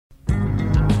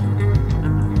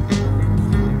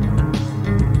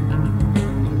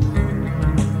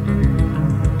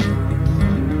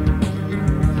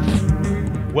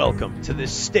the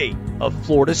State of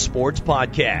Florida Sports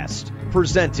Podcast,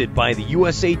 presented by the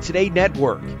USA Today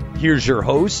Network. Here's your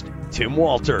host, Tim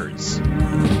Walters.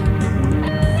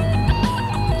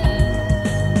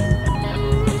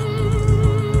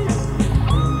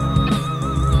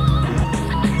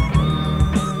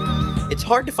 It's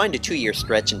hard to find a two-year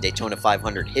stretch in Daytona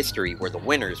 500 history where the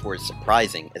winners were as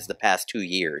surprising as the past 2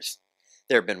 years.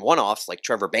 There have been one-offs like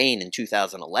Trevor Bayne in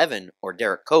 2011 or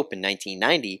Derek Cope in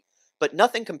 1990, but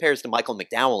nothing compares to Michael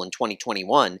McDowell in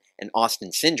 2021 and Austin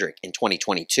Cindric in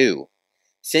 2022.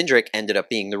 Cindric ended up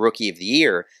being the Rookie of the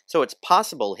Year, so it's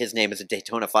possible his name as a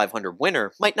Daytona 500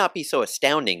 winner might not be so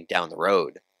astounding down the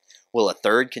road. Will a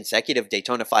third consecutive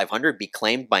Daytona 500 be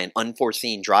claimed by an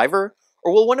unforeseen driver,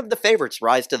 or will one of the favorites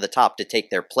rise to the top to take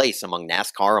their place among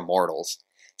NASCAR immortals?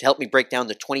 To help me break down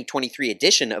the 2023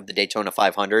 edition of the Daytona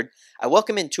 500, I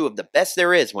welcome in two of the best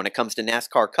there is when it comes to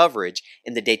NASCAR coverage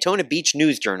in the Daytona Beach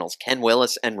News-Journal's Ken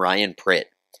Willis and Ryan Pritt.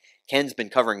 Ken's been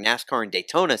covering NASCAR in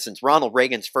Daytona since Ronald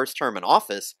Reagan's first term in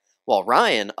office, while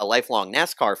Ryan, a lifelong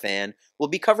NASCAR fan, will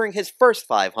be covering his first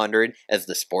 500 as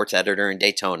the sports editor in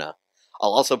Daytona.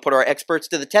 I'll also put our experts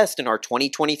to the test in our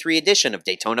 2023 edition of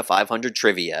Daytona 500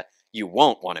 Trivia. You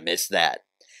won't want to miss that.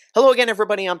 Hello again,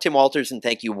 everybody. I'm Tim Walters, and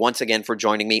thank you once again for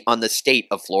joining me on the State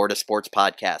of Florida Sports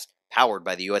Podcast, powered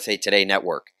by the USA Today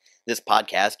Network. This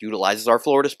podcast utilizes our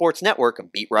Florida Sports Network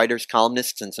of beat writers,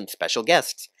 columnists, and some special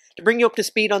guests to bring you up to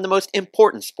speed on the most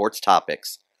important sports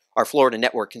topics. Our Florida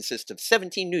network consists of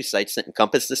 17 news sites that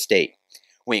encompass the state.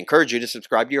 We encourage you to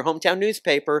subscribe to your hometown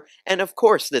newspaper, and of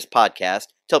course this podcast,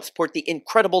 to help support the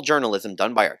incredible journalism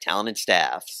done by our talented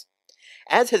staffs.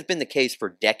 As has been the case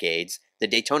for decades, the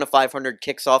Daytona 500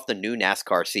 kicks off the new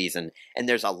NASCAR season, and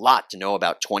there's a lot to know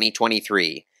about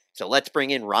 2023. So let's bring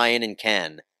in Ryan and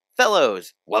Ken.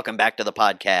 Fellows, welcome back to the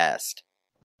podcast.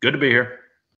 Good to be here.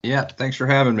 Yeah, thanks for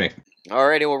having me.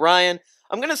 Alrighty, well, Ryan,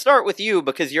 I'm going to start with you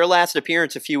because your last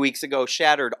appearance a few weeks ago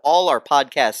shattered all our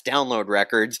podcast download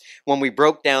records when we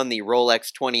broke down the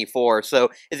Rolex 24. So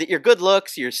is it your good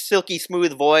looks, your silky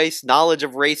smooth voice, knowledge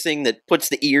of racing that puts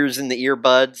the ears in the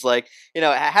earbuds?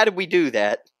 How did we do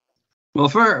that? Well,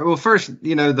 first,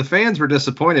 the fans were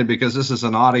disappointed because this is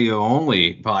an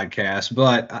audio-only podcast.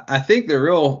 But I think the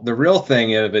real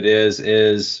thing of it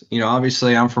is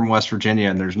obviously I'm from West Virginia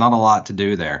and there's not a lot to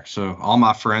do there. So all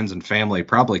my friends and family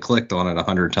probably clicked on it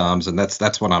 100 times, and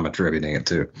that's what I'm attributing it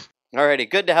to. Alrighty,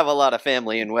 good to have a lot of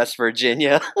family in West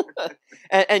Virginia.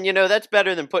 and that's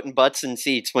better than putting butts in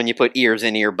seats when you put ears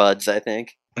in earbuds, I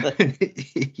think.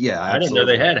 Yeah, absolutely. I didn't know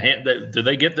they had did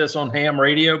they get this on ham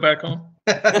radio back home?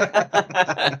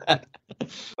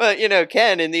 Well,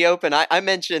 Ken, in the open, I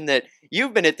mentioned that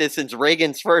you've been at this since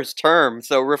Reagan's first term.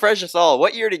 So refresh us all.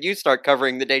 What year did you start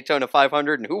covering the Daytona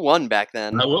 500 and who won back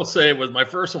then? I will say my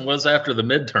first one was after the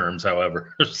midterms,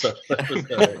 however. So that was,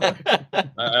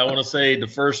 I want to say the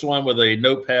first one with a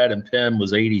notepad and pen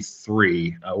was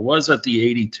 83. I was at the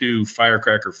 82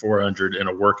 Firecracker 400 in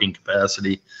a working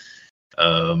capacity.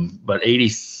 But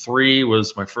 83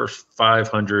 was my first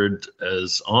 500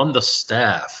 as on the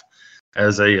staff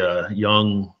as a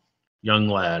young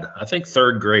lad. I think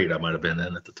third grade I might have been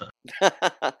in at the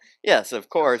time. Yes, of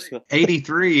course.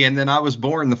 83, and then I was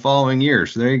born the following year.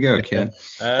 So there you go, Ken.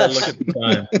 Look at the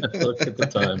time. Look at the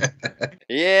time.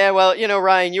 Yeah, well,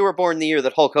 Ryan, you were born the year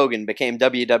that Hulk Hogan became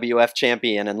WWF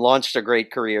champion and launched a great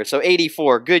career. So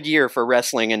 84, good year for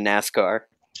wrestling and NASCAR.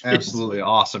 Absolutely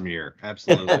awesome year.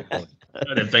 Absolutely.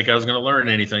 I didn't think I was going to learn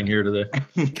anything here today.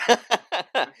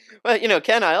 Well,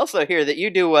 Ken, I also hear that you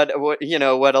do what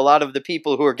a lot of the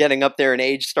people who are getting up there in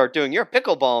age start doing. You're a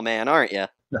pickleball man, aren't you?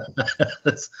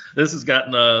 This is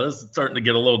starting to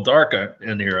get a little dark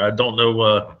in here. I don't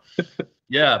know.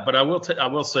 Yeah, but I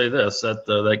will say this,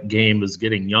 that game is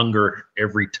getting younger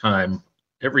every time.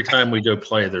 Every time we go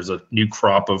play, there's a new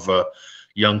crop of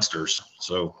youngsters.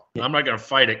 So I'm not going to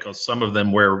fight it because some of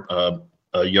them wear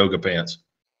yoga pants.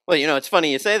 Well, it's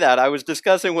funny you say that. I was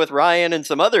discussing with Ryan and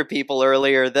some other people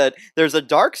earlier that there's a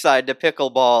dark side to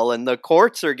pickleball, and the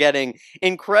courts are getting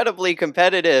incredibly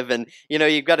competitive, and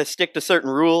you've got to stick to certain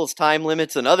rules, time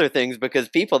limits, and other things because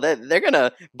people they're going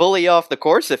to bully you off the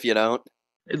course if you don't.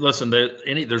 Hey, listen,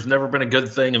 there's never been a good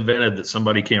thing invented that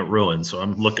somebody can't ruin. So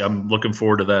I'm looking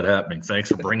forward to that happening. Thanks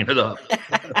for bringing it up.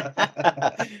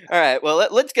 All right, well,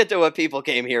 let's get to what people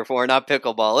came here for, not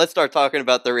pickleball. Let's start talking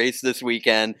about the race this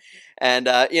weekend. And,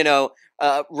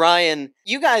 Ryan,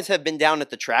 you guys have been down at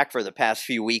the track for the past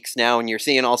few weeks now, and you're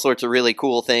seeing all sorts of really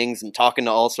cool things and talking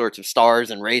to all sorts of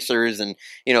stars and racers and,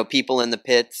 people in the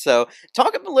pits. So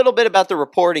talk a little bit about the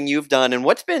reporting you've done and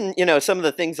what's been, some of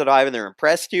the things that have either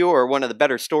impressed you or one of the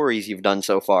better stories you've done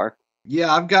so far.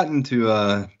 Yeah, I've gotten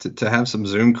to have some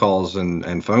Zoom calls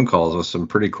and phone calls with some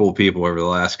pretty cool people over the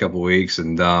last couple of weeks,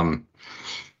 and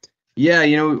yeah,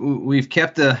 we've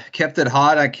kept it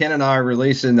hot. Ken and I are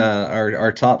releasing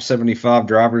our top 75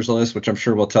 drivers list, which I'm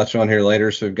sure we'll touch on here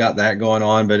later. So we've got that going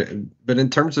on. But in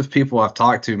terms of people I've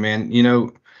talked to, man,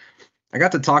 I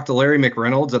got to talk to Larry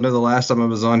McReynolds. I know the last time I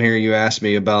was on here, you asked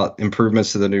me about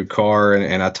improvements to the new car,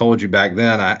 and I told you back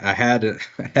then I had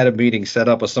a meeting set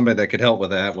up with somebody that could help with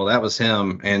that. Well, that was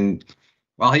him, and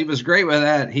while he was great with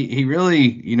that, he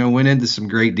really went into some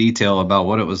great detail about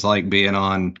what it was like being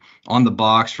on the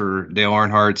box for Dale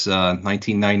Earnhardt's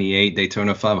 1998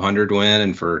 Daytona 500 win,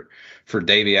 and for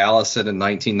Davey Allison in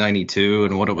 1992,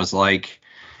 and what it was like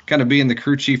kind of being the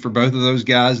crew chief for both of those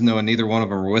guys, knowing neither one of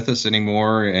them were with us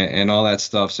anymore, and all that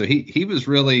stuff. So he was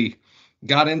really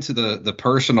got into the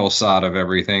personal side of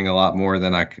everything a lot more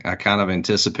than I kind of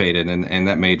anticipated, and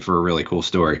that made for a really cool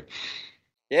story.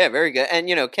 Yeah, very good. And,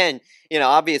 Ken,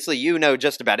 obviously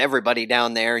just about everybody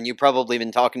down there, and you've probably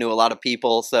been talking to a lot of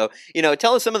people. So,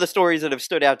 tell us some of the stories that have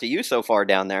stood out to you so far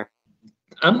down there.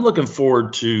 I'm looking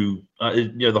forward to,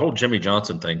 the whole Jimmy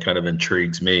Johnson thing kind of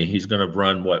intrigues me. He's going to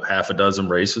run, half a dozen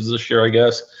races this year, I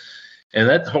guess. And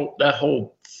that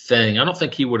whole thing, I don't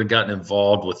think he would have gotten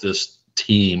involved with this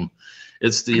team.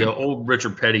 It's the old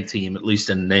Richard Petty team, at least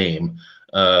in name.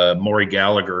 Maury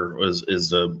Gallagher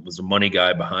was a money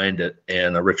guy behind it,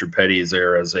 and Richard Petty is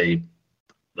there as a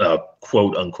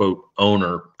quote unquote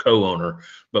co-owner,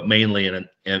 but mainly in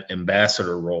an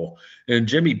ambassador role. And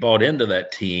Jimmy bought into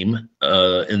that team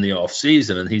in the off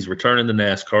season, and he's returning to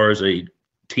NASCAR as a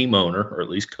team owner, or at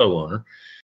least co-owner.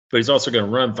 But he's also going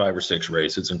to run 5 or 6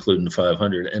 races, including the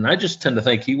 500. And I just tend to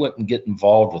think he wouldn't get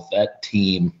involved with that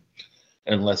team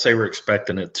unless they were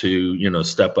expecting it to,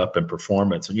 step up in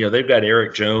performance. And, they've got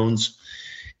Eric Jones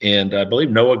and I believe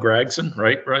Noah Gragson,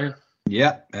 right, Ryan?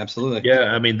 Yeah, absolutely.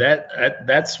 Yeah, I mean,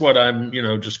 that's what I'm,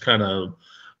 just kind of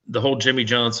the whole Jimmy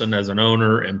Johnson as an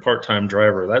owner and part-time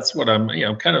driver. That's what I'm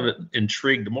kind of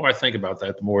intrigued. The more I think about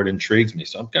that, the more it intrigues me.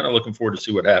 So I'm kind of looking forward to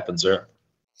see what happens there.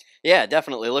 Yeah,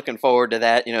 definitely looking forward to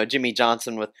that. Jimmy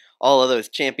Johnson with all of those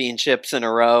championships in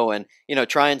a row and,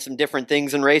 trying some different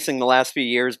things in racing the last few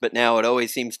years, but now it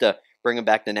always seems to bring him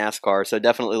back to NASCAR. So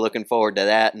definitely looking forward to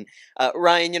that. And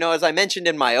Ryan, as I mentioned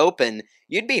in my open,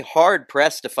 you'd be hard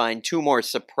pressed to find 2 more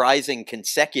surprising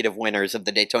consecutive winners of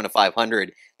the Daytona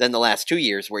 500 than the last 2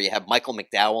 years, where you have Michael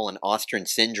McDowell and Austin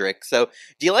Cindric. So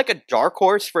do you like a dark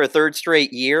horse for a 3rd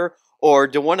straight year, or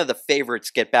do one of the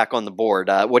favorites get back on the board?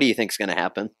 What do you think is going to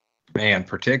happen? Man,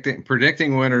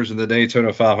 predicting winners of the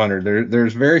Daytona 500,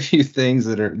 there's very few things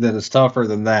that is tougher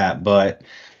than that. But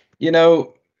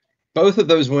both of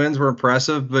those wins were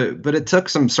impressive, but it took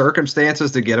some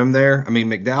circumstances to get them there. I mean,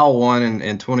 McDowell won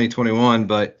in 2021,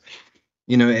 but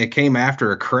it came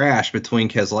after a crash between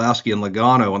Keselowski and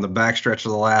Logano on the backstretch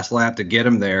of the last lap to get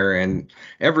him there. And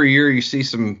every year you see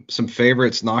some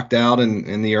favorites knocked out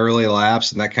in the early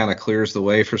laps, and that kind of clears the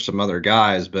way for some other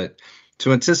guys. But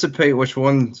to anticipate which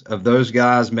one of those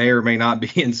guys may or may not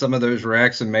be in some of those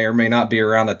wrecks and may or may not be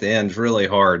around at the end is really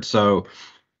hard. So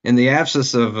in the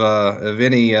absence of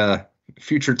any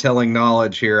future telling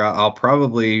knowledge here, I'll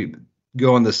probably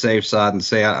go on the safe side and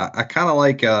say I kind of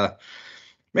like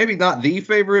maybe not the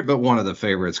favorite, but one of the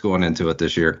favorites going into it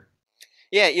this year.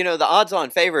 Yeah, the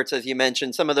odds-on favorites, as you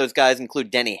mentioned, some of those guys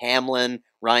include Denny Hamlin,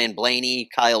 Ryan Blaney,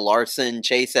 Kyle Larson,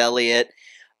 Chase Elliott.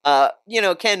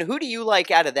 Ken, who do you like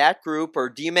out of that group, or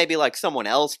do you maybe like someone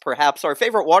else? Perhaps our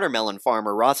favorite watermelon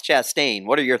farmer, Ross Chastain.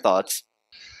 What are your thoughts?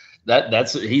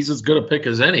 He's as good a pick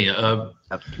as any. A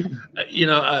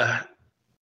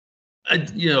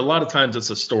lot of times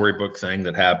it's a storybook thing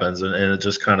that happens, and it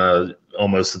just kind of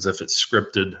almost as if it's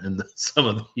scripted. And some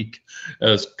of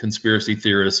the conspiracy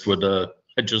theorists would.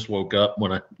 I just woke up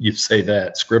when you say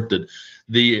that scripted.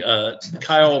 The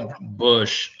Kyle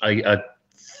Busch,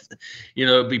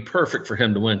 it'd be perfect for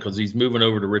him to win because he's moving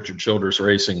over to Richard Childress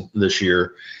Racing this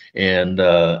year, and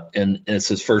it's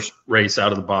his first race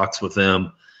out of the box with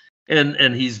them,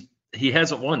 and he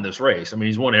hasn't won this race. I mean,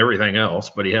 he's won everything else,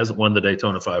 but he hasn't won the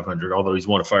Daytona 500, although he's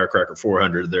won a Firecracker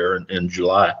 400 there in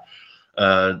July.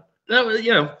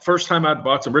 First time out of the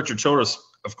box, and Richard Childress,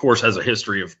 of course, has a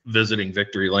history of visiting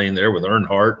Victory Lane there with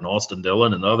Earnhardt and Austin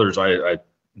Dillon and others. I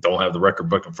don't have the record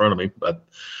book in front of me, but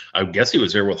I guess he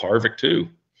was there with Harvick too.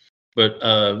 But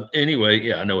anyway,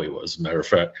 yeah, I know he was, as a matter of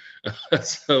fact.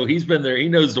 So he's been there. He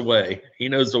knows the way. He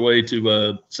knows the way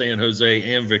to San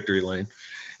Jose and Victory Lane.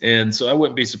 And so I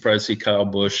wouldn't be surprised to see Kyle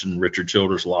Busch and Richard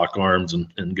Childress lock arms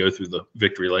and go through the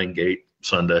Victory Lane gate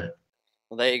Sunday.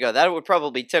 Well, there you go. That would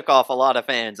probably tick off a lot of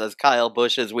fans, as Kyle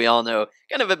Busch, as we all know,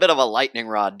 kind of a bit of a lightning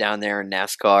rod down there in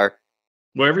NASCAR.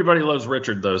 Well, everybody loves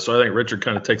Richard though, so I think Richard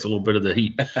kind of takes a little bit of the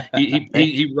heat.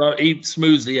 He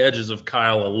smooths the edges of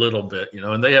Kyle a little bit,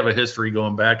 and they have a history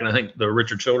going back. And I think the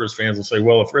Richard Childress fans will say,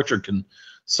 well, if Richard can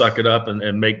suck it up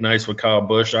and make nice with Kyle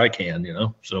Busch, I can,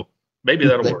 So maybe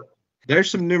that'll work.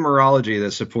 There's some numerology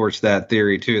that supports that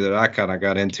theory too that I kind of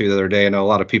got into the other day. I know a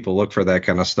lot of people look for that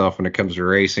kind of stuff when it comes to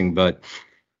racing, but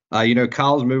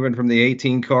Kyle's moving from the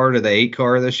 18 car to the 8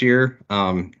 car this year.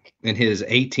 In his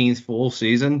 18th full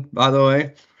season, by the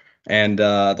way. And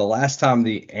the last time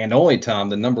and only time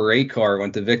the number 8 car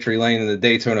went to victory lane in the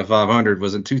Daytona 500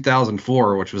 was in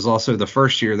 2004, which was also the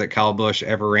first year that Kyle Busch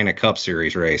ever ran a Cup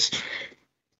Series race.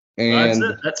 And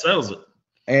that's it. That settles it.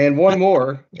 And one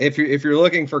more, if you're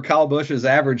looking for Kyle Busch's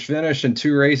average finish in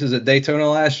 2 races at Daytona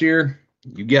last year,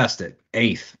 you guessed it,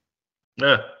 8th.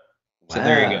 Yeah. So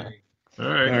there you go.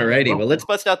 All right. Alrighty. Well, let's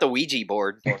bust out the Ouija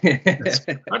board. I'm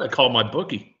gonna call my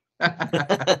bookie.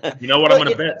 You know what I'm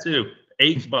going to bet too?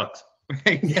 $8.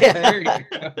 Yeah, there you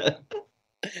go.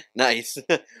 Nice.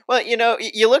 Well,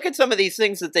 you look at some of these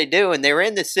things that they do, and they were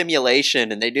in this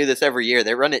simulation, and they do this every year.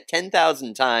 They run it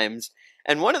 10,000 times.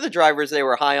 And one of the drivers they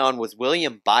were high on was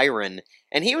William Byron,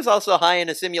 and he was also high in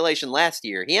a simulation last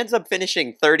year. He ends up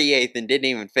finishing 38th and didn't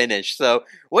even finish. So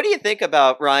what do you think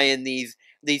about, Ryan, these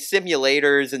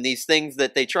simulators and these things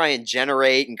that they try and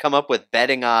generate and come up with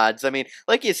betting odds? I mean,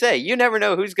 like you say, you never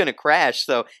know who's going to crash.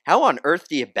 So how on earth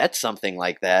do you bet something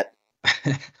like that?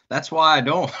 That's why I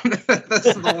don't.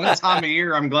 That's the one time a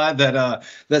year I'm glad that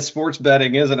that sports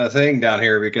betting isn't a thing down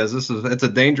here, because it's a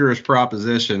dangerous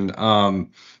proposition.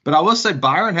 But I will say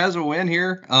Byron has a win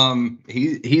here.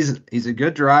 He's a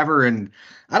good driver, and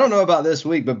I don't know about this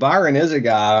week, but Byron is a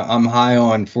guy I'm high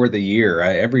on for the year.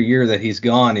 Every year that he's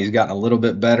gone, he's gotten a little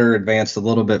bit better, advanced a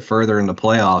little bit further in the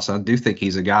playoffs. I do think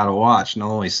he's a guy to watch, not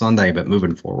only Sunday, but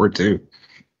moving forward too.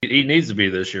 He needs to be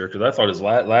this year, because I thought his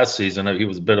last season he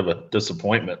was a bit of a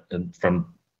disappointment from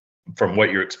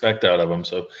what you expect out of him.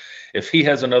 So if he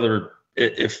has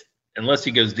unless he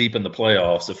goes deep in the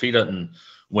playoffs, if he doesn't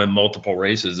win multiple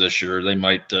races this year, they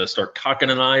might start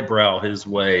cocking an eyebrow his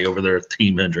way over there at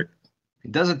Team Hendrick.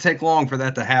 It doesn't take long for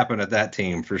that to happen at that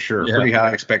team, for sure. Yeah. Pretty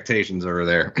high expectations over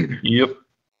there. Yep.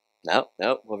 No.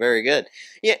 Well, very good.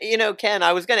 Yeah, Ken,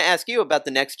 I was going to ask you about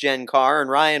the next gen car, and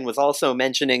Ryan was also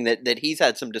mentioning that he's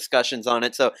had some discussions on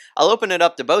it. So I'll open it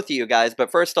up to both of you guys,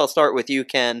 but first I'll start with you,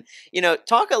 Ken.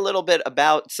 Talk a little bit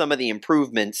about some of the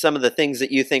improvements, some of the things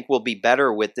that you think will be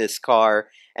better with this car.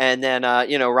 And then,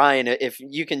 Ryan, if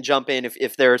you can jump in,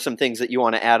 if there are some things that you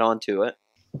want to add on to it.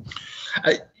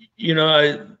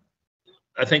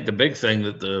 I think the big thing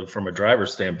that from a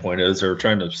driver's standpoint is they're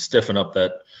trying to stiffen up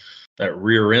that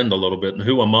rear end a little bit, and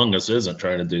who among us isn't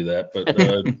trying to do that? But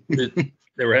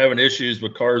they were having issues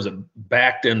with cars that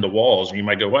backed into walls, and you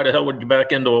might go, why the hell would you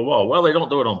back into a wall? Well, they don't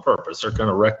do it on purpose. They're kind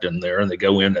of wrecked in there, and they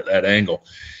go in at that angle.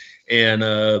 And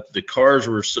the cars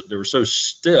were so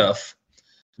stiff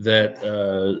that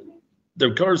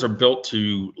the cars are built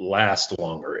to last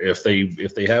longer. If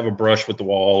they have a brush with the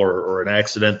wall or an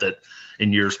accident that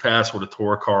in years past would have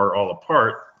tore a car all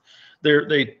apart,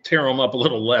 they tear them up a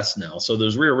little less now. So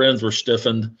those rear ends were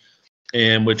stiffened,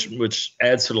 and which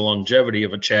adds to the longevity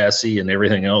of a chassis and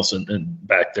everything else and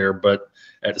back there. But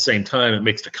at the same time, it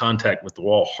makes the contact with the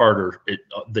wall harder.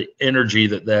 The energy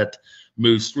that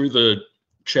moves through the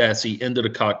chassis into the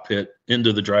cockpit,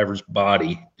 into the driver's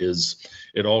body,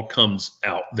 it all comes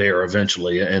out there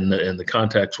eventually. And the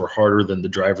contacts were harder than the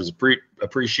drivers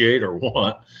appreciate or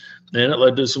want. And it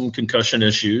led to some concussion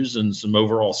issues and some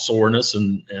overall soreness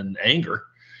and anger.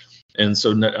 And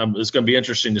so it's going to be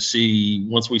interesting to see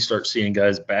once we start seeing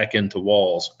guys back into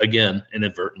walls again,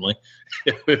 inadvertently.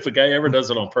 If a guy ever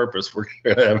does it on purpose, we're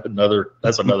going to have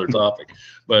that's another topic.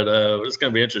 But it's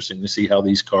going to be interesting to see how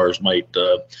these cars might,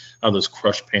 how those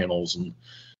crush panels and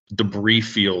debris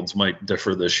fields might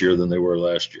differ this year than they were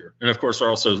last year. And of course, they're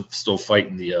also still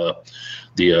fighting the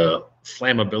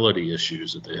flammability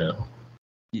issues that they have.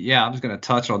 Yeah, I was going to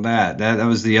touch on that. That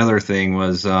was the other thing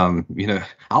was, I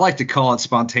like to call it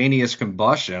spontaneous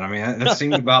combustion. I mean, that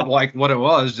seemed about like what it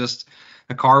was. Just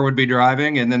a car would be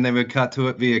driving, and then they would cut to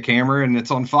it via camera, and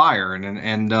it's on fire.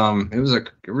 And it was a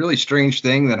really strange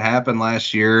thing that happened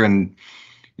last year. And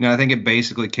I think it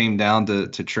basically came down to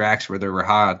tracks where there were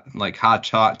hot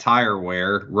tire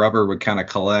wear. Rubber would kind of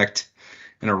collect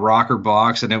in a rocker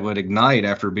box, and it would ignite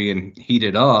after being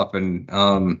heated up. And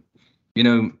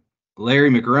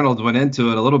Larry McReynolds went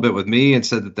into it a little bit with me and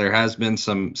said that there has been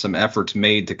some efforts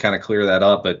made to kind of clear that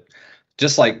up. But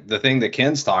just like the thing that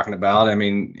Ken's talking about, I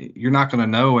mean, you're not going to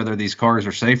know whether these cars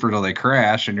are safer until they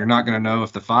crash, and you're not going to know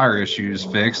if the fire issue is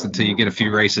fixed until you get a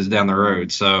few races down the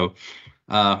road. So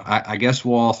I guess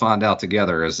we'll all find out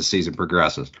together as the season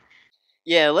progresses.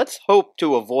 Yeah, let's hope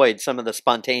to avoid some of the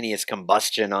spontaneous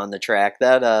combustion on the track.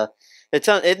 Isn't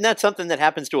that something that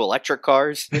happens to electric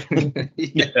cars?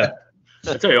 Yeah.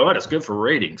 I tell you what, it's good for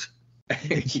ratings.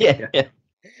 Yeah.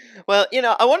 Well,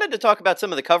 I wanted to talk about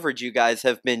some of the coverage you guys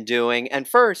have been doing. And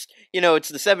first, it's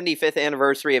the 75th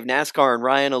anniversary of NASCAR, and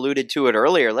Ryan alluded to it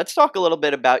earlier. Let's talk a little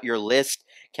bit about your list,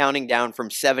 counting down from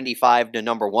 75 to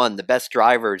number 1, the best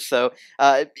drivers. So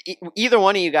either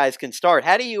one of you guys can start.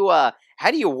 How do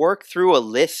you work through a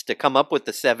list to come up with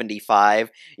the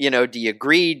 75? Do you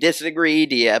agree, disagree?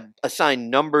 Do you assign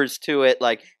numbers to it?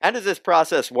 Like, how does this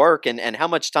process work, and how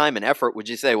much time and effort would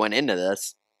you say went into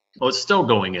this? Oh, it's still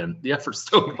going in. The effort's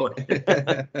still going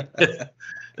in.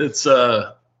 It's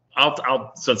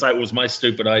I'll since that was my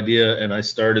stupid idea and I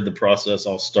started the process,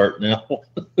 I'll start now.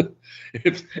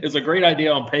 It's a great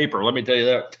idea on paper, let me tell you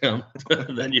that, Tim.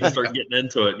 And then you start getting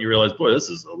into it and you realize, boy, this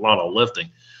is a lot of lifting.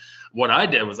 What I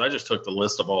did was I just took the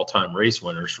list of all-time race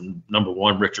winners from number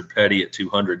 1, Richard Petty at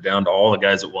 200, down to all the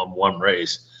guys that won one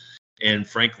race. And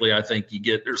frankly, I think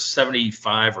there's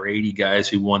 75 or 80 guys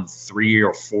who won 3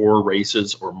 or 4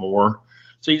 races or more.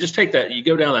 So you just take that, you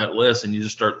go down that list and you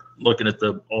just start looking at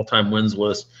the all-time wins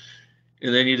list.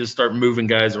 And then you just start moving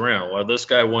guys around. Well, this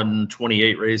guy won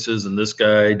 28 races and this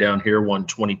guy down here won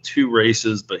 22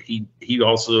 races, but he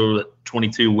also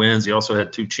 22 wins. He also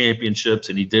had 2 championships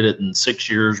and he did it in 6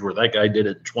 years where that guy did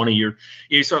it in 20 years.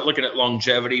 You start looking at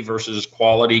longevity versus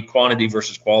quality, quantity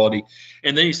versus quality.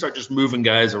 And then you start just moving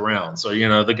guys around. So,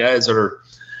 the guys that are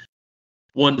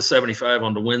 1 to 75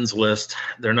 on the wins list,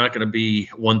 they're not going to be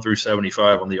 1 through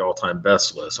 75 on the all-time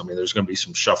best list. I mean, there's going to be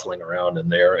some shuffling around in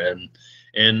there. And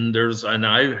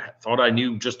I thought I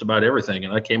knew just about everything.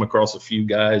 And I came across a few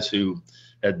guys who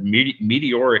had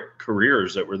meteoric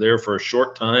careers that were there for a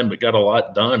short time, but got a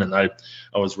lot done. And I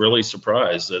was really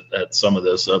surprised at some of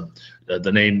this.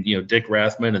 The name, Dick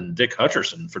Rathman and Dick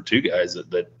Hutcherson, for 2 guys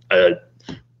that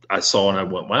I saw and I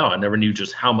went, wow, I never knew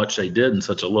just how much they did in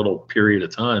such a little period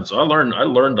of time. So I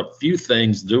learned a few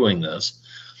things doing this.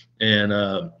 And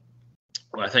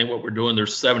I think what we're doing,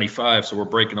 there's 75, so we're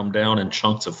breaking them down in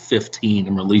chunks of 15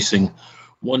 and releasing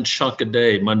 1 chunk a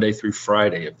day, Monday through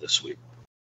Friday of this week.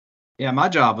 Yeah, my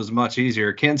job was much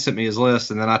easier. Ken sent me his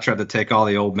list, and then I tried to take all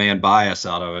the old man bias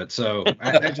out of it. So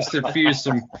I just infused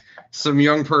some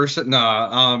young person.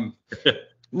 No,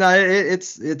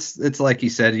 it's like you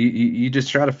said. You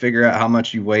just try to figure out how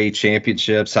much you weigh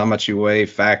championships, how much you weigh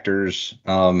factors,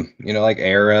 like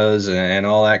eras and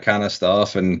all that kind of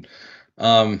stuff, and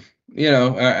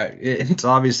it's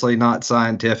obviously not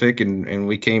scientific, and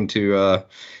we came to a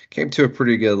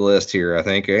pretty good list here, I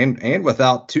think, and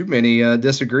without too many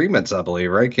disagreements, I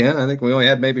believe, right, Ken? I think we only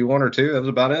had maybe 1 or 2. That was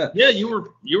about it. Yeah, you were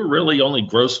really only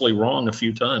grossly wrong a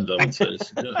few times, I would say.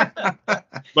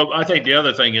 But I think the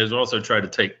other thing is also try to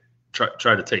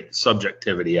take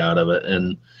subjectivity out of it,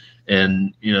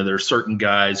 and there's certain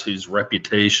guys whose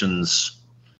reputations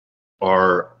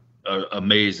are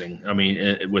amazing. I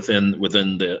mean, within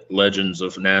the legends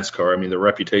of NASCAR, I mean, the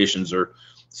reputations are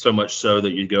so much so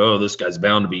that you go, oh, this guy's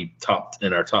bound to be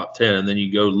in our top 10. And then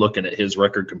you go looking at his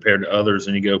record compared to others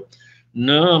and you go,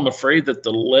 no, I'm afraid that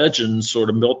the legends sort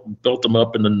of built them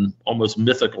up in an almost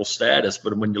mythical status.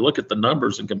 But when you look at the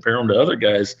numbers and compare them to other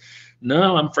guys,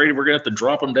 no, I'm afraid we're going to have to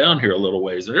drop them down here a little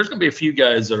ways. And there's going to be a few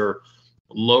guys that are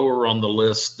lower on the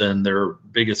list than their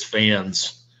biggest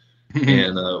fans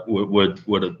and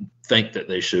would think that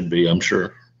they should be, I'm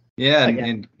sure. Yeah,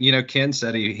 and Ken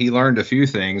said he learned a few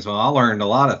things. Well, I learned a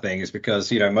lot of things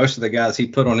because most of the guys he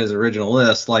put on his original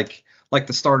list, like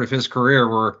the start of his career,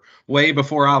 were way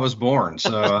before I was born.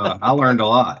 So I learned a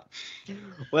lot.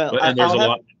 Well, and there's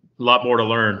a lot more to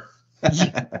learn.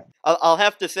 I'll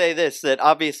have to say this, that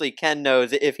obviously Ken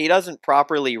knows if he doesn't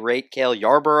properly rate Cale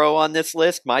Yarborough on this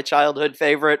list, my childhood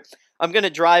favorite, I'm going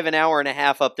to drive an hour and a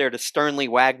half up there to sternly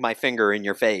wag my finger in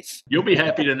your face. You'll be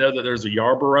happy to know that there's a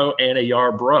Yarborough and a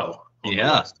Yarbrough.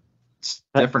 Yeah, it's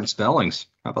different spellings.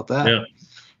 How about that? Yeah.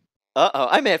 Uh-oh,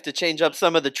 I may have to change up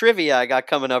some of the trivia I got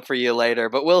coming up for you later,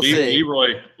 but we'll see.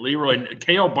 Leroy,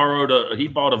 Cale he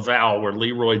bought a vowel where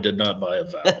Leroy did not buy a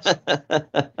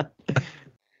vowel.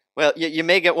 Well, you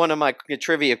may get one of my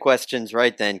trivia questions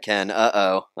right then, Ken.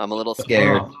 Uh-oh, I'm a little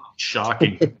scared. Oh,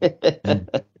 shocking.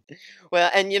 Well,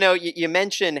 and you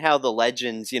mentioned how the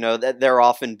legends, that they're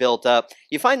often built up.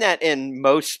 You find that in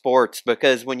most sports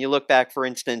because when you look back, for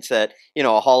instance, at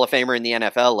a Hall of Famer in the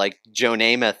NFL like Joe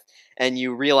Namath, and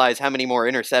you realize how many more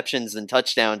interceptions and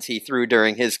touchdowns he threw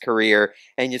during his career,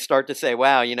 and you start to say,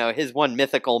 wow, his one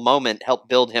mythical moment helped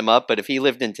build him up, but if he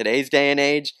lived in today's day and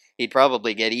age, he'd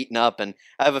probably get eaten up, and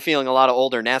I have a feeling a lot of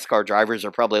older NASCAR drivers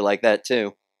are probably like that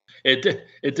too. It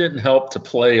didn't help to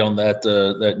play on that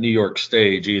New York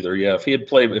stage either. Yeah, if he had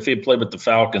played with the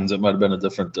Falcons, it might have been a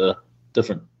different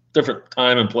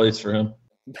time and place for him.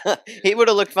 He would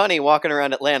have looked funny walking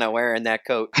around Atlanta wearing that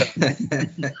coat.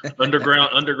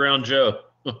 Underground Joe.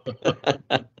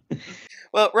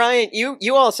 Well, Ryan,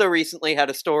 you also recently had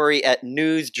a story at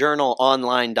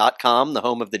newsjournalonline.com, the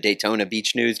home of the Daytona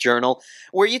Beach News-Journal,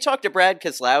 where you talked to Brad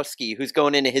Keselowski, who's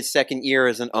going into his second year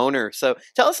as an owner. So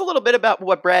tell us a little bit about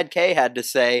what Brad K had to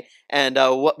say and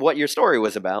what your story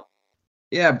was about.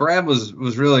 Yeah, Brad was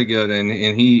really good,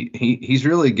 and he's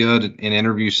really good in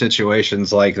interview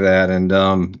situations like that. And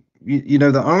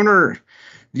the owner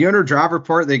driver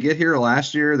part, they get here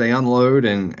last year, they unload,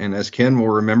 and as Ken will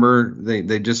remember,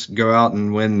 they just go out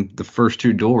and win the first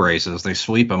two dual races. They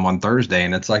sweep them on Thursday,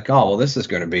 and it's like, oh well, this is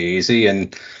going to be easy.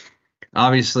 And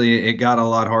obviously, it got a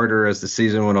lot harder as the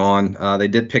season went on. They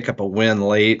did pick up a win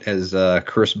late as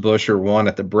Chris Buescher won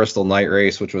at the Bristol night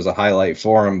race, which was a highlight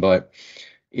for him. But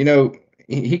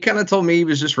he kind of told me he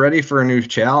was just ready for a new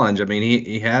challenge. I mean,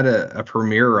 he had a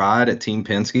premier ride at Team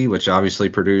Penske, which obviously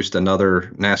produced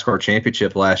another NASCAR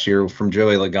championship last year from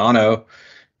Joey Logano,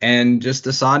 and just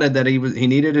decided that he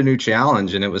needed a new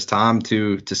challenge, and it was time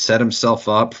to set himself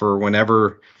up for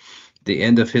whenever the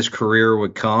end of his career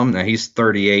would come. Now he's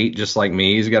 38, just like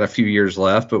me. He's got a few years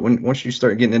left, but once you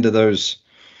start getting into those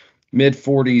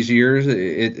mid-40s years,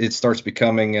 it starts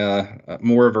becoming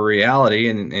more of a reality,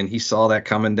 and he saw that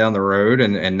coming down the road,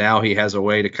 and now he has a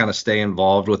way to kind of stay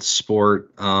involved with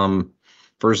sport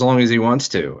for as long as he wants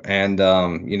to. And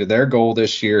their goal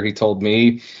this year, he told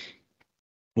me,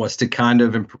 was to kind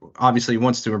of obviously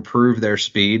wants to improve their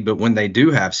speed, but when they do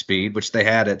have speed, which they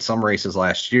had at some races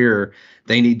last year,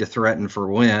 they need to threaten for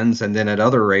wins, and then at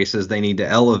other races they need to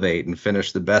elevate and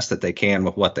finish the best that they can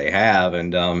with what they have.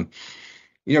 And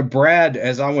Brad,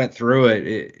 as I went through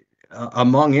it,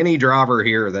 among any driver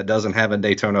here that doesn't have a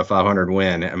Daytona 500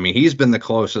 win, I mean, he's been the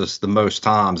closest the most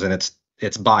times, and it's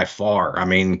by far. I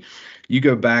mean, you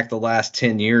go back the last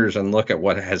 10 years and look at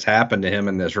what has happened to him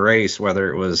in this race,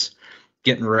 whether it was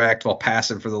getting wrecked while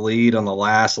passing for the lead on the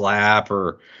last lap,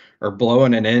 or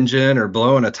blowing an engine, or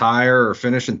blowing a tire, or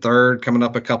finishing third, coming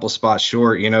up a couple spots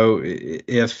short.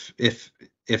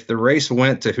 If the race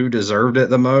went to who deserved it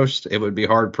the most, it would be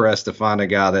hard pressed to find a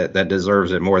guy that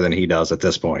deserves it more than he does at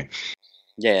this point.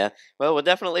 Yeah, well, we'll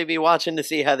definitely be watching to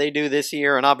see how they do this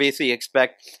year, and obviously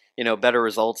expect better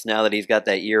results now that he's got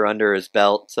that year under his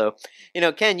belt. So,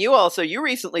 Ken, you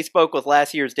recently spoke with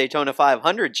last year's Daytona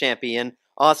 500 champion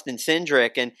Austin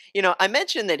Cindric, and I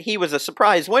mentioned that he was a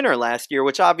surprise winner last year,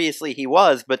 which obviously he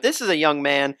was, but this is a young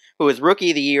man who is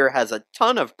Rookie of the Year, has a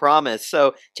ton of promise.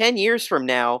 So 10 years from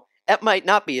now, that might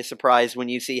not be a surprise when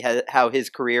you see how his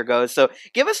career goes. So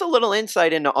give us a little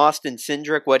insight into Austin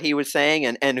Cindric, what he was saying,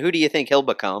 and who do you think he'll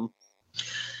become?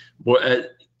 Well,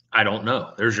 I don't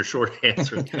know. There's your short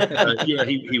answer.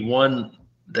 He won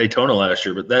Daytona last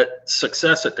year, but that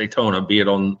success at Daytona, be it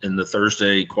in the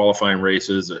Thursday qualifying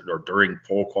races or during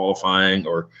pole qualifying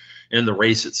or in the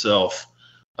race itself,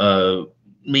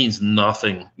 means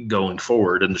nothing going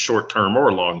forward in the short term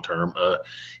or long term.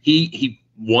 He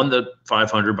won the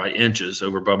 500 by inches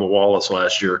over Bubba Wallace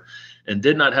last year, and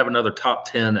did not have another top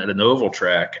 10 at an oval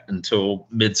track until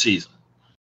mid-season.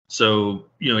 So,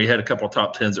 he had a couple of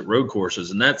top 10s at road courses,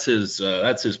 and that's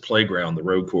his playground, the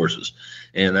road courses.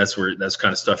 And that's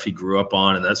kind of stuff he grew up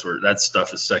on, and that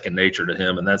stuff is second nature to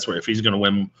him. And that's where, if he's going to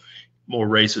win more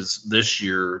races this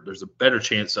year, there's a better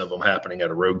chance of them happening at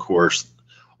a road course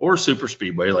or super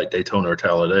speedway like Daytona or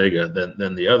Talladega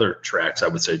than the other tracks, I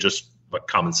would say, just what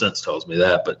common sense tells me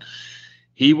that. But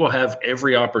he will have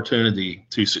every opportunity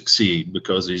to succeed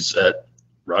because he's at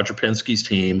Roger Penske's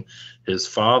team. His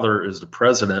father is the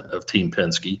president of Team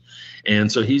Penske.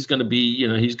 And so he's going to be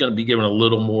given a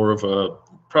little more of a,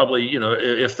 probably,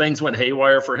 if things went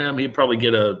haywire for him, he'd probably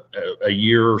get a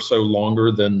year or so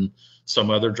longer than some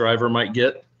other driver might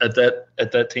get at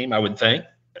that team, I would think.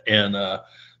 And,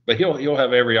 but he'll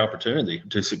have every opportunity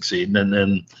to succeed. And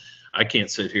then I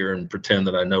can't sit here and pretend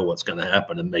that I know what's going to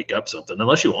happen and make up something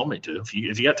unless you want me to. If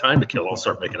you got time to kill, I'll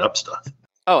start making up stuff.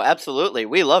 Oh, absolutely.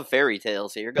 We love fairy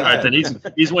tales here. Go ahead. Then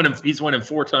he's winning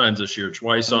 4 times this year,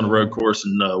 twice on the road course,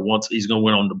 and once he's going to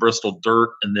win on the Bristol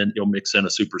dirt, and then he'll mix in a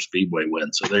super speedway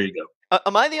win. So there you go.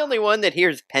 Am I the only one that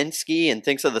hears Penske and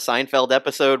thinks of the Seinfeld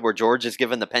episode where George is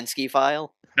given the Penske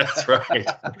file? That's right.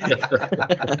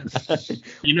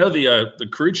 The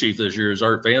crew chief this year is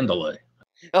Art Vandelay.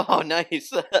 Oh,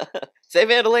 nice. Say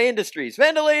Vandelay Industries.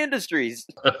 Vandelay Industries.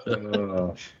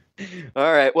 All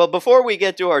right. Well, before we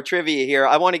get to our trivia here,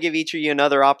 I want to give each of you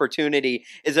another opportunity.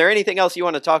 Is there anything else you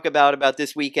want to talk about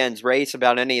this weekend's race,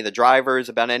 about any of the drivers,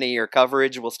 about any of your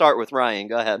coverage? We'll start with Ryan.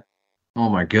 Go ahead. Oh,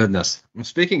 my goodness.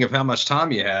 Speaking of how much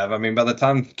time you have, I mean, by the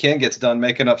time Ken gets done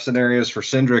making up scenarios for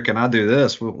Cindric and I do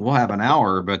this, we'll have an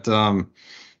hour. But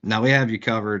now we have you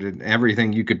covered and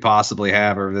everything you could possibly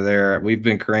have over there. We've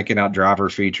been cranking out driver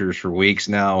features for weeks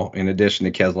now. In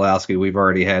addition to Keselowski, we've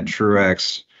already had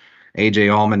Truex, AJ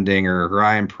Allmendinger,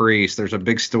 Ryan Preece. There's a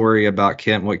big story about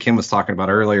what Kim was talking about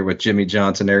earlier with Jimmy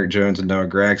Johnson, Eric Jones, and Noah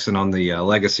Gragson on the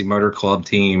Legacy Motor Club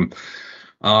team.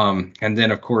 And then,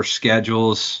 of course,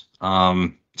 schedules,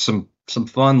 some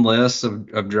fun lists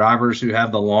of drivers who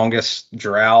have the longest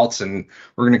droughts, and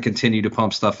we're going to continue to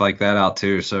pump stuff like that out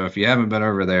too. So if you haven't been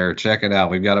over there, check it out.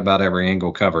 We've got about every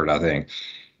angle covered, I think.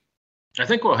 I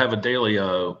think we'll have a daily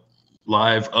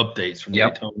live updates from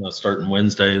Daytona starting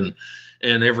Wednesday,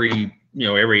 and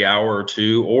every hour or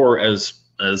two, or as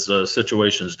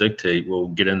situations dictate, we'll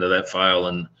get into that file.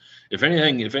 And if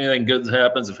anything good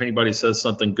happens, if anybody says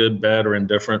something good, bad, or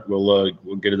indifferent, we'll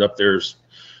get it up there as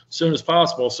soon as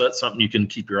possible. So that's something you can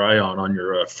keep your eye on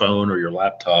your phone or your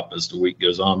laptop as the week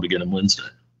goes on, beginning Wednesday.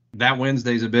 That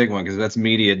Wednesday's a big one because that's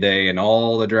media day and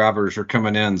all the drivers are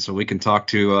coming in. So we can talk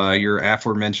to your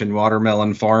aforementioned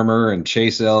watermelon farmer and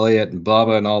Chase Elliott and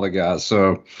Bubba and all the guys.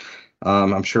 So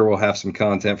I'm sure we'll have some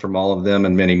content from all of them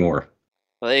and many more.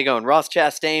 Well, there you go. And Ross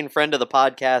Chastain, friend of the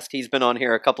podcast, he's been on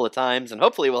here a couple of times, and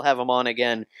hopefully we'll have him on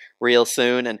again real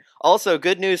soon. And also,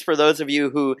 good news for those of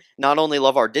you who not only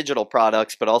love our digital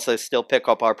products, but also still pick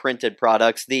up our printed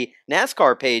products. The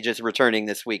NASCAR page is returning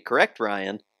this week, correct,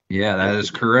 Ryan? Yeah, that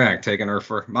is correct. Taking her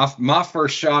for my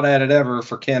first shot at it ever.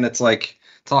 For Ken, it's like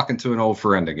talking to an old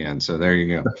friend again. So there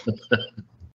you go.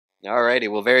 All righty.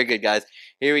 Well, very good, guys.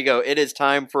 Here we go. It is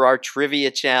time for our trivia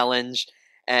challenge.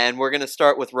 And we're going to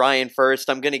start with Ryan first.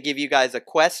 I'm going to give you guys a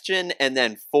question and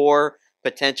then 4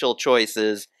 potential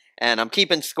choices. And I'm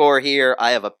keeping score here.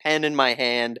 I have a pen in my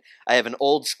hand. I have an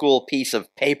old school piece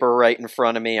of paper right in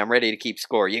front of me. I'm ready to keep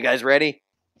score. You guys ready?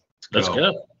 Let's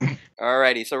go. All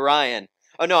righty. So, Ryan.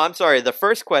 Oh, no, I'm sorry. The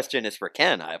first question is for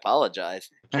Ken. I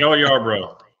apologize. No, you are,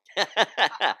 bro.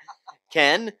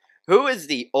 Ken, who is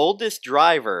the oldest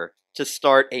driver to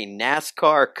start a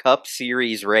NASCAR Cup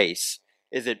Series race?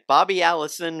 Is it Bobby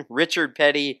Allison, Richard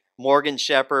Petty, Morgan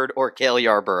Shepherd, or Cale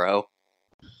Yarborough?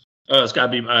 It's got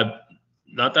to be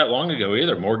not that long ago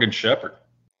either, Morgan Shepherd.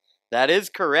 That is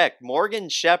correct. Morgan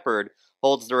Shepherd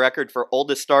holds the record for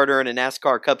oldest starter in a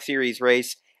NASCAR Cup Series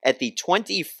race at the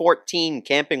 2014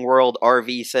 Camping World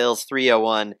RV Sales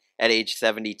 301 at age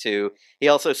 72. He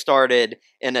also started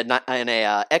in a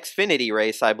Xfinity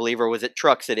race, I believe, or was it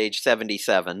Trucks at age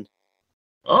 77?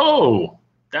 Oh,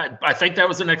 I think that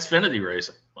was an Xfinity race.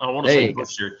 I want to say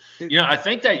this year. I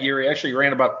think that year he actually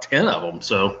ran about 10 of them.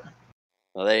 So,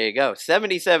 well, there you go.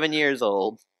 77 years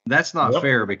old. That's not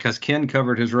fair because Ken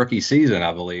covered his rookie season,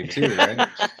 I believe, too, right?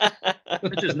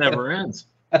 It just never ends.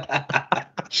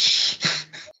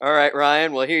 All right,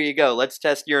 Ryan. Well, here you go. Let's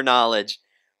test your knowledge.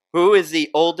 Who is the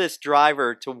oldest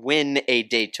driver to win a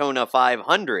Daytona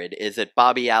 500? Is it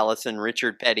Bobby Allison,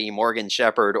 Richard Petty, Morgan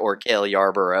Shepherd, or Cale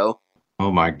Yarborough?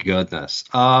 Oh, my goodness.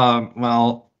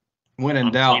 Well, when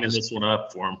in doubt. I'm cleaning this one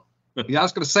up for him. Yeah, I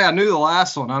was going to say I knew the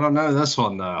last one. I don't know this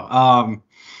one, though.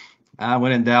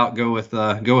 When in doubt, go with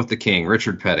the king,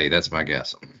 Richard Petty. That's my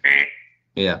guess.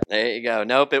 Yeah. There you go.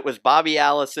 Nope, it was Bobby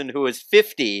Allison, who was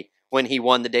 50 when he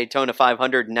won the Daytona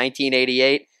 500 in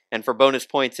 1988. And for bonus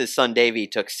points, his son Davey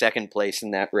took second place in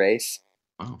that race.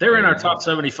 Oh, they were in our top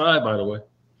 75, by the way.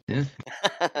 Yeah.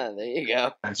 There you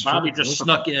go. Bobby just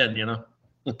snuck in,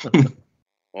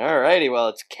 All righty. Well,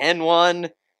 it's Ken 1,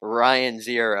 Ryan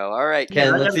 0. All right,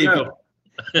 Ken,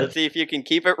 let's see if you can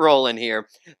keep it rolling here.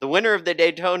 The winner of the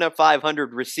Daytona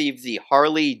 500 receives the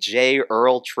Harley J.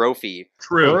 Earl Trophy.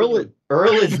 True.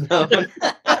 Earl is known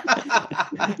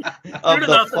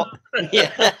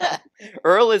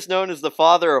Earl is known as the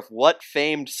father of what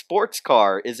famed sports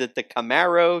car? Is it the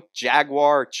Camaro,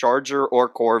 Jaguar, Charger, or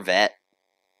Corvette?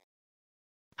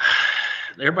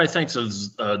 Everybody thinks of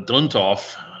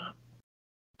Duntoff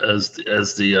as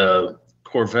the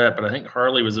Corvette, but I think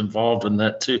Harley was involved in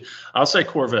that too. I'll say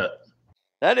Corvette.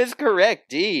 That is correct,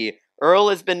 D. Earl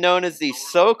has been known as the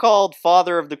so-called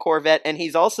father of the Corvette, and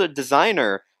he's also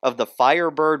designer of the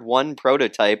Firebird 1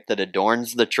 prototype that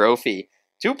adorns the trophy.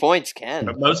 2 points, Ken.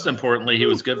 But most importantly, he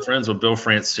was good friends with Bill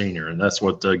France Sr., and that's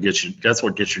what gets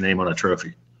your name on a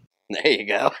trophy. There you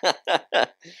go.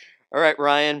 All right,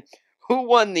 Ryan. Who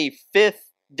won the 5th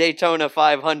Daytona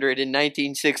 500 in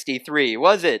 1963?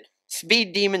 Was it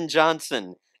Speed Demon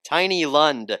Johnson, Tiny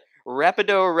Lund,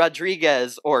 Rapido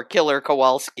Rodriguez, or Killer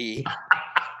Kowalski?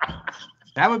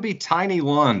 That would be Tiny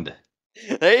Lund.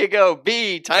 There you go.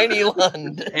 B, Tiny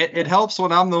Lund. It helps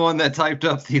when I'm the one that typed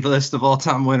up the list of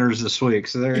all-time winners this week.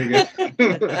 So there you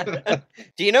go.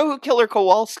 Do you know who Killer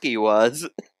Kowalski was?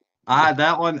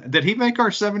 That one. Did he make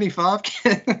our 75?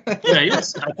 Yeah,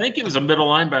 I think he was a middle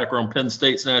linebacker on Penn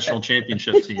State's national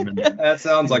championship team. That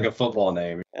sounds like a football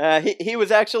name. He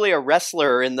was actually a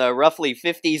wrestler in the roughly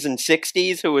 50s and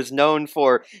 60s who was known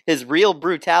for his real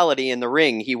brutality in the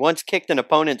ring. He once kicked an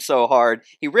opponent so hard,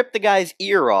 he ripped the guy's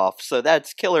ear off. So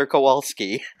that's Killer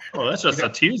Kowalski. Oh, that's just a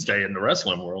Tuesday in the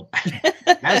wrestling world.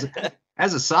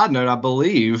 As a side note, I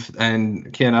believe,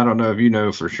 and Ken, I don't know if you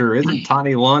know for sure, isn't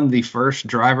Tiny Lund the first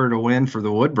driver to win for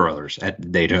the Wood Brothers at the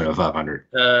Daytona 500?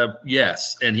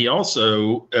 Yes, and he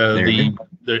also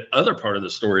the other part of the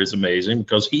story is amazing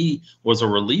because he was a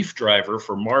relief driver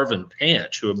for Marvin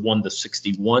Panch, who had won the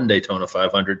 '61 Daytona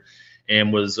 500,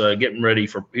 and was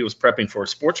he was prepping for a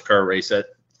sports car race at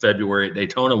February at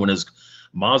Daytona when his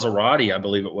Maserati, I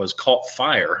believe it was, caught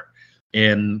fire.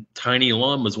 And Tiny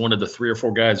Lund was one of the 3 or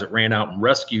 4 guys that ran out and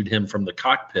rescued him from the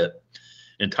cockpit.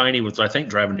 And Tiny was, I think,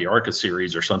 driving the ARCA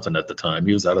series or something at the time.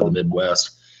 He was out of the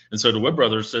Midwest. And so the Wood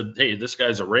Brothers said, hey, this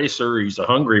guy's a racer. He's a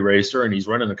hungry racer, and he's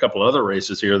running a couple other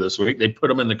races here this week. They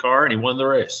put him in the car, and he won the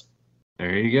race.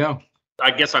 There you go.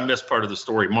 I guess I missed part of the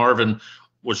story. Marvin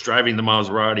was driving the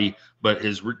Maserati, but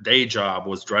his day job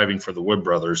was driving for the Wood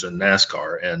Brothers in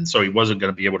NASCAR. And so he wasn't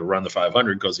going to be able to run the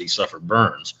 500 because he suffered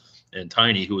burns. And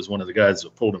Tiny, who was one of the guys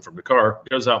that pulled him from the car,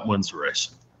 goes out and wins the race.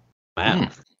 Wow.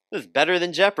 This is better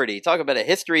than Jeopardy. Talk about a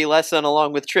history lesson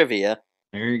along with trivia.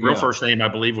 There you go. Real first name, I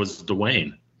believe, was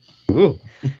Dwayne. Ooh.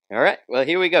 All right. Well,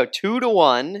 here we go.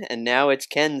 2-1. And now it's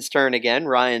Ken's turn again.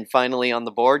 Ryan finally on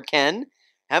the board. Ken,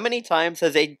 how many times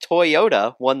has a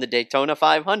Toyota won the Daytona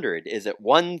 500? Is it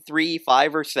 1, 3,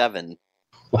 5, or 7?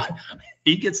 What?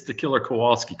 He gets the Killer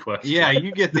Kowalski question. Yeah,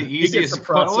 you get the easiest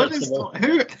question.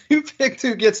 Who picked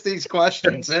who gets these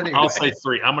questions anyway? I'll say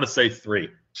 3. I'm going to say 3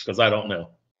 because I don't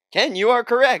know. Ken, you are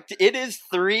correct. It is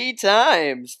 3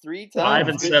 times. 3 times. 5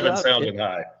 and 7 sounded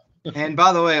high. And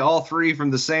by the way, all 3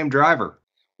 from the same driver.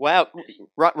 Wow.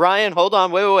 Ryan, hold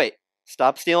on. Wait.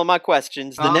 Stop stealing my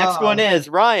questions. The next one is,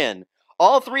 Ryan,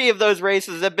 all 3 of those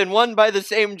races have been won by the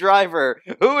same driver.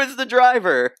 Who is the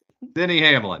driver? Denny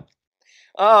Hamlin.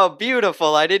 Oh,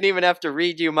 beautiful. I didn't even have to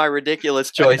read you my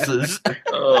ridiculous choices.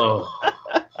 Oh,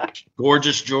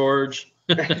 Gorgeous George.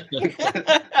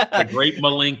 The Great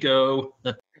Malenko.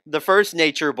 The first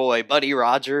nature boy, Buddy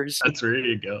Rogers. That's where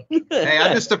you go. Hey,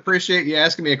 I just appreciate you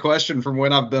asking me a question from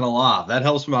when I've been alive. That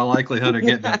helps my likelihood of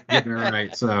getting it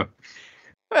right. So,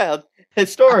 well,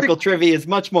 historical trivia is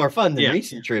much more fun than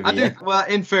recent trivia. Well,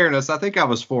 in fairness, I think I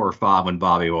was 4 or 5 when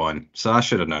Bobby won, so I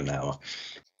should have known that one.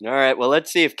 All right, well,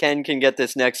 let's see if Ken can get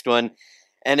this next one.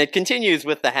 And it continues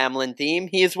with the Hamlin theme.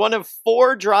 He is one of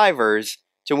 4 drivers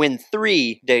to win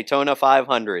 3 Daytona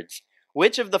 500s.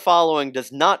 Which of the following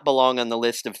does not belong on the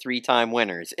list of 3-time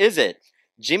winners? Is it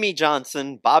Jimmy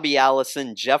Johnson, Bobby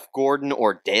Allison, Jeff Gordon,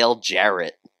 or Dale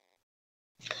Jarrett?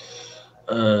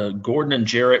 Gordon and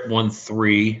Jarrett won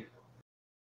 3.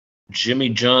 Jimmy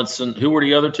Johnson. Who were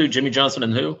the other 2? Jimmy Johnson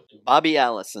and who? Bobby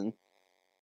Allison.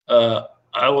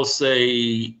 I will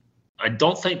say I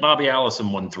don't think Bobby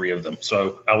Allison won 3 of them,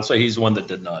 so I will say he's the one that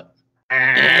did not.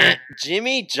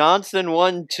 Jimmy Johnson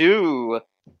won 2.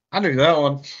 I knew that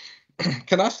one.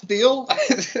 Can I steal?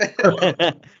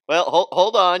 Well,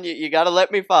 hold on. You got to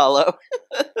let me follow.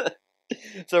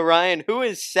 So, Ryan, who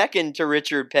is second to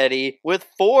Richard Petty with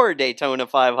 4 Daytona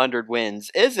 500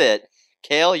 wins? Is it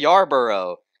Cale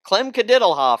Yarborough, Clem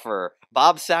Cadittelhofer,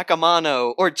 Bob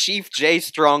Sacamano, or Chief J.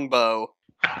 Strongbow?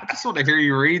 I just want to hear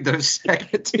you read those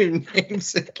second 2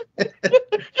 names again.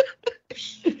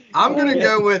 I'm going to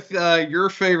go with your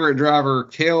favorite driver,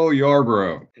 Cale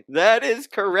Yarborough. That is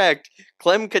correct.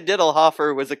 Clem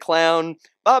Cadittelhofer was a clown.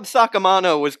 Bob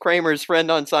Sacamano was Kramer's friend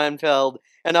on Seinfeld.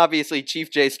 And obviously Chief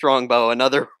J. Strongbow,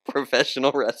 another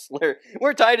professional wrestler.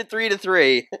 We're tied at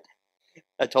 3-3.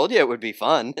 I told you it would be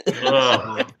fun.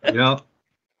 Yeah.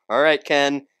 All right,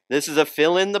 Ken. This is a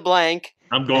fill in the blank.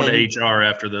 I'm going to HR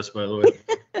after this, by the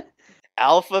way.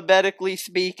 Alphabetically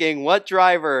speaking, what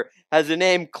driver has a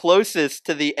name closest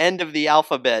to the end of the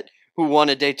alphabet who won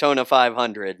a Daytona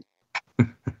 500?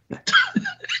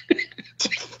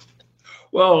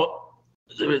 Well,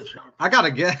 I got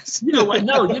to guess. You know what?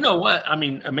 No, you know what? I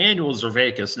mean, Emmanuel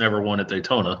Zervakis never won at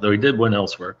Daytona, though he did win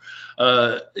elsewhere.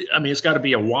 I mean, it's got to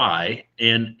be a Y.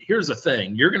 And here's the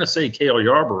thing. You're going to say Cale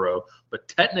Yarborough, but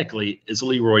technically it's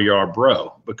Leroy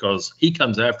Yarbrough because he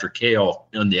comes after Cale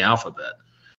in the alphabet.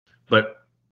 But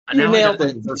You now nailed I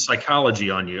it. got psychology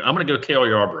on you. I'm going to go Cale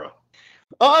Yarbrough.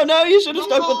 Oh, no, you should have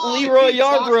stuck with Come on, Leroy you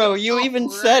talked Yarbrough. You yourself even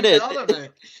right said it. out of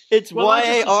it. It's Well, I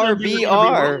just assumed you were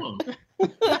gonna YARBR.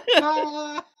 be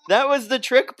wrong. That was the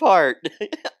trick part.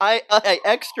 I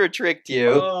extra tricked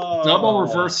you. Double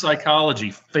reverse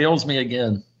psychology fails me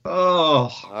again.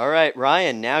 Oh, All right,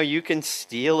 Ryan, now you can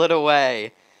steal it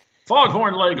away.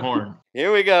 Foghorn Leghorn.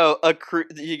 Here we go.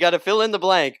 You got to fill in the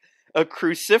blank. A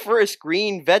cruciferous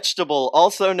green vegetable,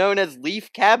 also known as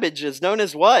leaf cabbage, is known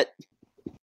as what?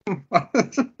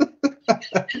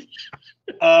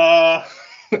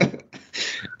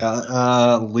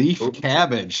 leaf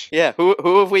cabbage. Yeah,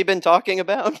 who have we been talking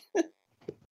about?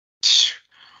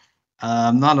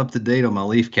 I'm not up to date on my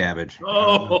leaf cabbage.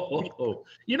 Oh,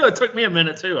 you know, it took me a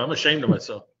minute too. I'm ashamed of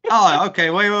myself. Oh, okay.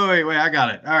 Wait. I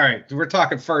got it. All right. We're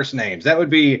talking first names. That would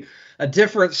be a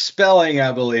different spelling,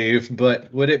 I believe,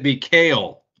 but would it be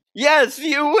Kale? Yes,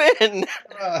 you win.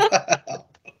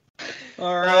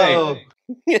 All right. Oh.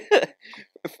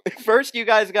 First, you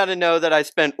guys got to know that I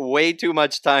spent way too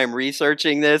much time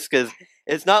researching this because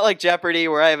it's not like Jeopardy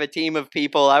where I have a team of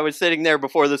people. I was sitting there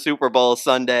before the Super Bowl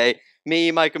Sunday,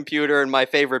 me, my computer, and my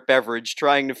favorite beverage,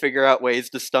 trying to figure out ways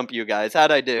to stump you guys.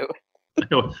 How'd I do?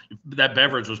 That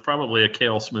beverage was probably a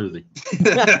kale smoothie.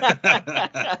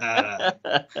 I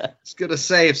was gonna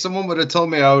say, if someone would have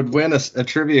told me I would win a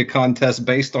trivia contest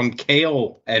based on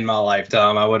kale in my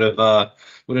lifetime, I would have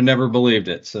never believed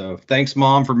it. So thanks,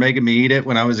 Mom, for making me eat it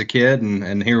when I was a kid,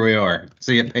 and here we are.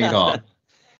 See, it paid off.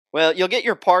 Well, you'll get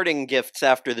your parting gifts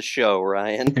after the show,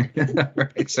 Ryan.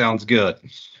 Right, sounds good.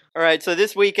 All right, so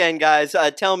this weekend, guys,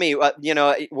 tell me,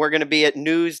 we're going to be at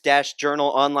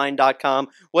news-journalonline.com.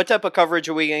 What type of coverage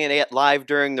are we going to get live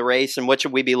during the race, and what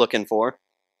should we be looking for?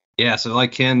 Yeah, so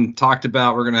like Ken talked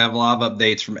about, we're going to have live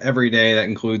updates from every day. That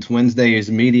includes Wednesday's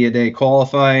Media Day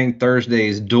qualifying,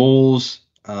 Thursday's duels,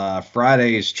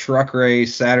 Friday's truck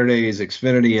race, Saturday's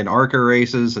Xfinity and ARCA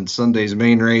races, and Sunday's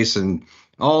main race, and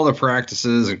all the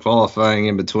practices and qualifying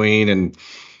in between. And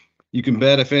you can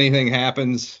bet if anything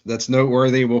happens that's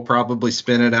noteworthy, we'll probably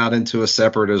spin it out into a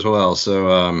separate as well.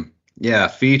 So, yeah,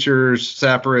 features,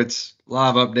 separates,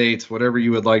 live updates, whatever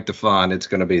you would like to find, it's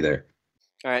going to be there.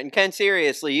 All right, and Ken,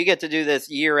 seriously, you get to do this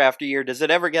year after year. Does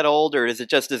it ever get old, or is it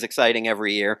just as exciting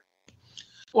every year?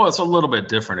 Well, it's a little bit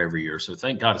different every year, so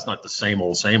thank God it's not the same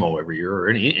old every year, or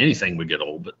anything would get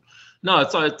old. But no,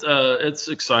 it's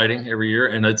exciting every year,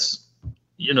 and it's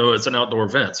an outdoor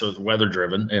event, so it's weather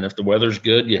driven. And if the weather's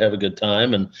good, you have a good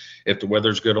time. And if the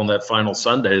weather's good on that final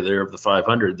Sunday there of the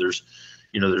 500, there's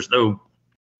no,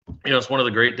 it's one of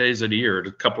the great days of the year.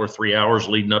 A couple or 3 hours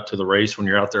leading up to the race when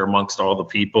you're out there amongst all the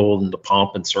people and the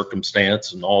pomp and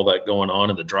circumstance and all that going on,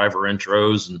 and the driver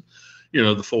intros and,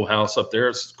 the full house up there.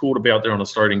 It's cool to be out there on the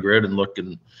starting grid and look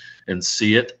and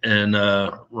see it. And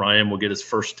Ryan will get his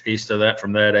first taste of that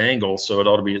from that angle. So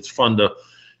it'll be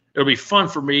fun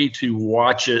for me to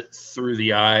watch it through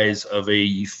the eyes of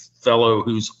a fellow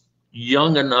who's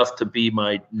young enough to be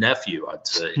my nephew, I'd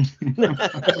say.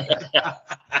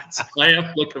 So I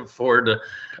am looking forward to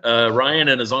Ryan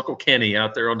and his Uncle Kenny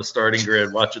out there on the starting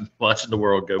grid watching the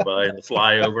world go by and the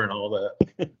flyover and all that.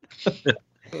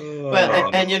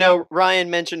 Well, and Ryan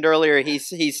mentioned earlier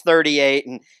he's 38,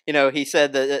 and he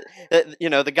said that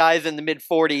the guys in the mid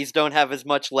 40s don't have as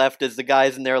much left as the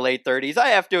guys in their late 30s.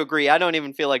 I have to agree. I don't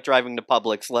even feel like driving to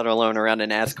Publix, let alone around a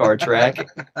NASCAR track.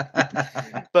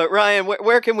 But Ryan,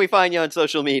 where can we find you on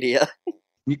social media?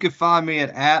 You can find me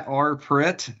at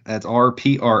 @rpritt. That's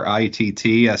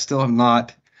RPRITT. I still have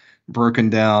not broken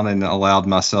down and allowed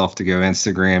myself to go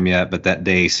Instagram yet, but that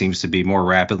day seems to be more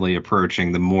rapidly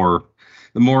approaching the more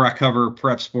I cover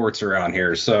prep sports around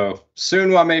here. So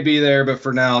soon I may be there, but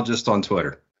for now, just on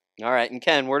Twitter. All right. And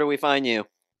Ken, where do we find you?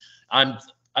 I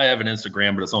have an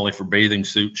Instagram, but it's only for bathing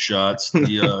suit shots. Oh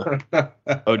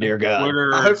dear God.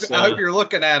 Twitter, I hope you're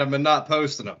looking at them and not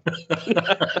posting them.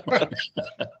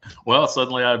 Well,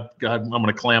 suddenly I'm going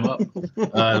to clam up.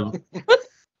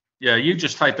 Yeah, you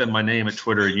just type in my name at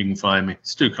Twitter and you can find me.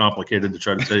 It's too complicated to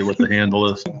try to tell you what the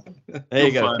handle is. There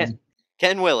you go.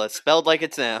 Ken Willis, spelled like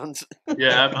it sounds.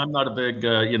 Yeah, I'm not a big,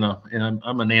 and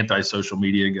I'm an anti-social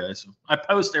media guy. So I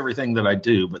post everything that I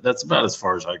do, but that's about as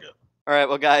far as I go. All right,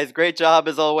 well, guys, great job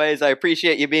as always. I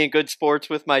appreciate you being good sports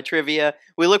with my trivia.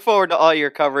 We look forward to all your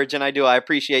coverage, and I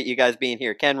appreciate you guys being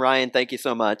here. Ken, Ryan, thank you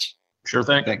so much. Sure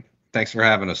thing. Thanks for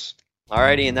having us.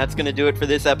 Alrighty, and that's going to do it for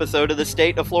this episode of the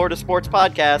State of Florida Sports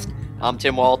Podcast. I'm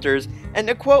Tim Walters, and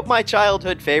to quote my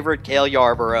childhood favorite Cale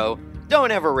Yarborough, don't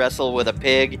ever wrestle with a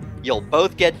pig. You'll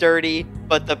both get dirty,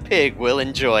 but the pig will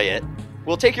enjoy it.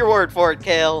 We'll take your word for it,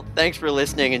 Cale. Thanks for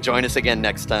listening, and join us again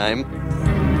next time.